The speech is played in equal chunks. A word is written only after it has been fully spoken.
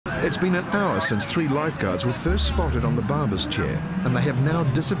It's been an hour since 3 lifeguards were first spotted on the barber's chair, and they have now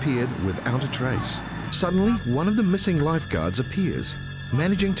disappeared without a trace. Suddenly, one of the missing lifeguards appears,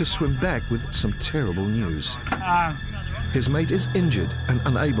 managing to swim back with some terrible news. His mate is injured and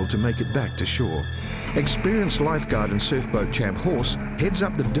unable to make it back to shore. Experienced lifeguard and surfboat champ Horse heads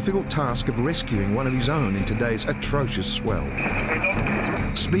up the difficult task of rescuing one of his own in today's atrocious swell.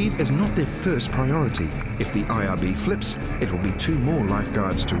 Speed is not their first priority. If the IRB flips, it will be 2 more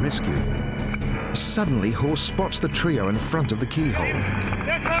lifeguards to rescue. Suddenly, Horse spots the trio in front of the keyhole.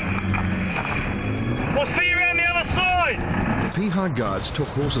 We'll see you around the other side! The Piha guards took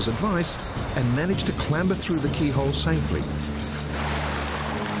Horse's advice and managed to clamber through the keyhole safely.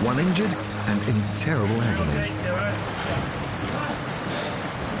 One injured and in terrible agony.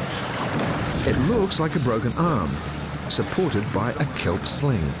 It looks like a broken arm, supported by a kelp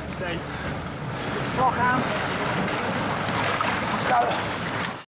sling. Lock hands. Let's go.